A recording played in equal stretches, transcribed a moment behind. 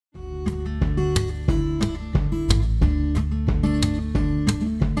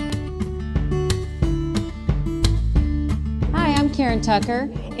Karen Tucker,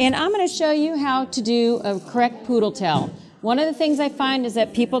 and I'm going to show you how to do a correct poodle tail. One of the things I find is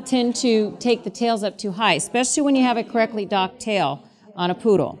that people tend to take the tails up too high, especially when you have a correctly docked tail on a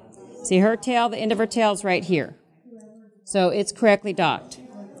poodle. See her tail, the end of her tail is right here. So it's correctly docked.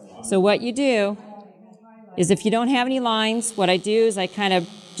 So what you do is if you don't have any lines, what I do is I kind of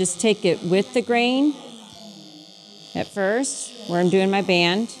just take it with the grain at first, where I'm doing my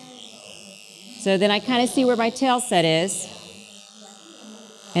band. So then I kind of see where my tail set is.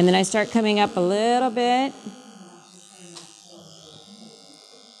 And then I start coming up a little bit,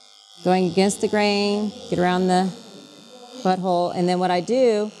 going against the grain, get around the butthole. And then what I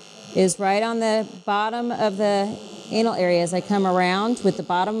do is right on the bottom of the anal areas, I come around with the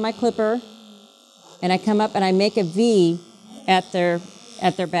bottom of my clipper, and I come up and I make a V at their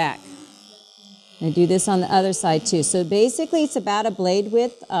back. And I do this on the other side too. So basically it's about a blade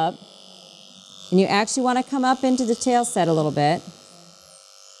width up. And you actually want to come up into the tail set a little bit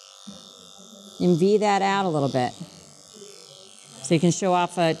and V that out a little bit. So you can show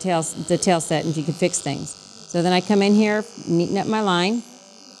off the tail set and you can fix things. So then I come in here, neaten up my line.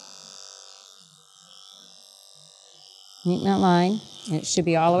 Neaten that line. And it should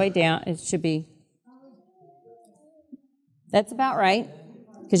be all the way down. It should be, that's about right.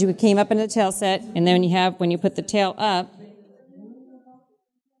 Because you came up into the tail set, and then when you put the tail up,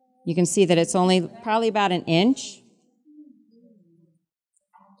 you can see that it's only probably about an inch.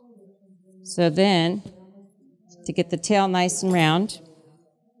 So then, to get the tail nice and round,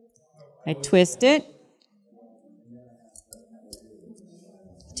 I twist it,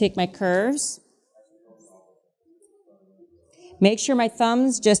 take my curves, make sure my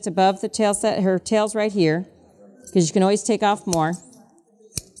thumb's just above the tail set, her tail's right here, because you can always take off more.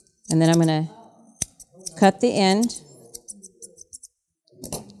 And then I'm going to cut the end,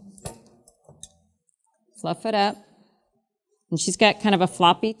 fluff it up, and she's got kind of a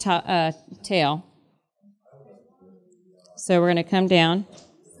floppy tail. So we're going to come down.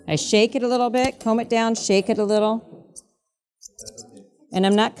 I shake it a little bit, comb it down, shake it a little. And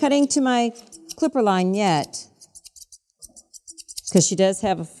I'm not cutting to my clipper line yet, because she does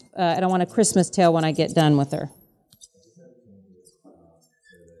have, I don't want a Christmas tail when I get done with her.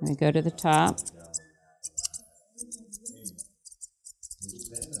 I go to the top.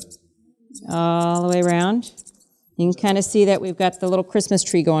 All the way around. You can kind of see that we've got the little Christmas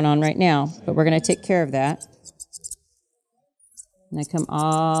tree going on right now, but we're going to take care of that. And I come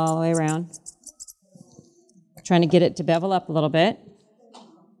all the way around, trying to get it to bevel up a little bit.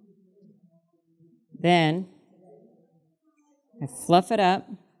 Then I fluff it up,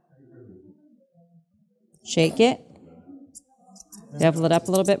 shake it, bevel it up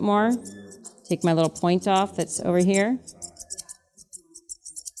a little bit more, take my little point off that's over here,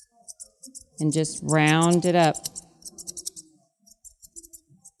 and just round it up.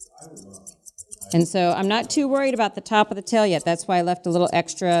 And so I'm not too worried about the top of the tail yet. That's why I left a little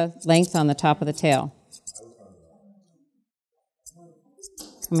extra length on the top of the tail.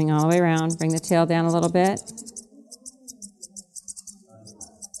 Coming all the way around, bring the tail down a little bit.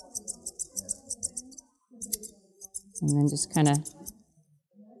 And then just kind of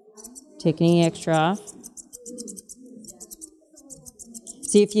take any extra off.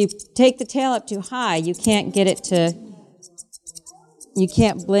 See, if you take the tail up too high, you can't get it to, you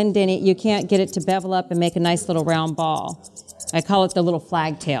can't blend any, you can't get it to bevel up and make a nice little round ball. I call it the little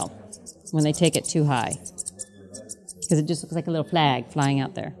flag tail when they take it too high, because it just looks like a little flag flying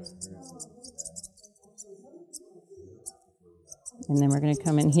out there. And then we're going to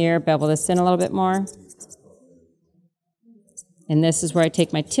come in here, bevel this in a little bit more. And this is where I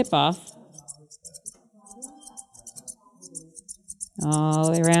take my tip off. All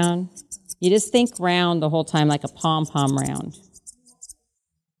the way around. You just think round the whole time, like a pom-pom round.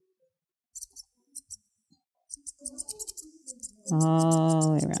 All the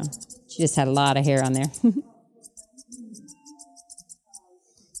way around. She just had a lot of hair on there.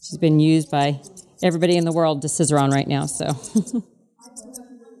 She's been used by everybody in the world to scissor on right now, so.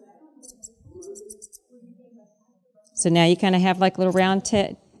 So now you kind of have like a little round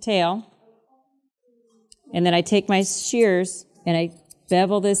tail. And then I take my shears and I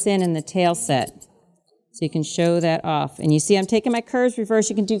bevel this in the tail set. So you can show that off. And you see I'm taking my curves reverse.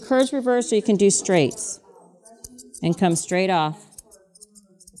 You can do curves reverse or you can do straights. And come straight off.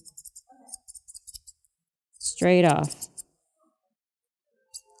 Straight off.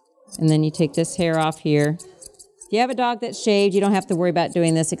 And then you take this hair off here. If you have a dog that's shaved, you don't have to worry about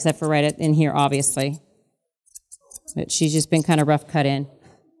doing this except for right in here, obviously. But she's just been kind of rough cut in.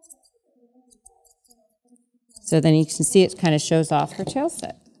 So then you can see it kind of shows off her tail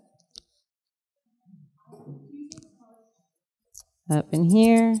set. Up in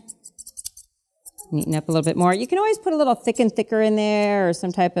here. Neaten up a little bit more. You can always put a little thick and thicker in there or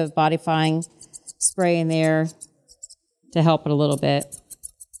some type of bodifying spray in there to help it a little bit.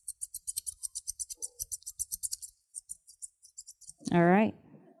 All right.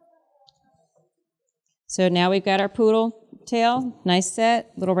 So now we've got our poodle tail, nice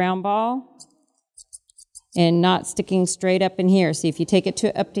set, little round ball, and not sticking straight up in here. See, if you take it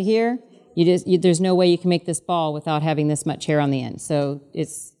up to here, there's no way you can make this ball without having this much hair on the end. So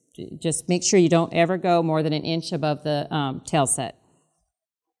just make sure you don't ever go more than an inch above the tail set.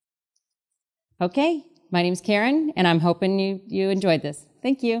 Okay, my name's Karen, and I'm hoping you enjoyed this.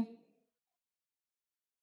 Thank you.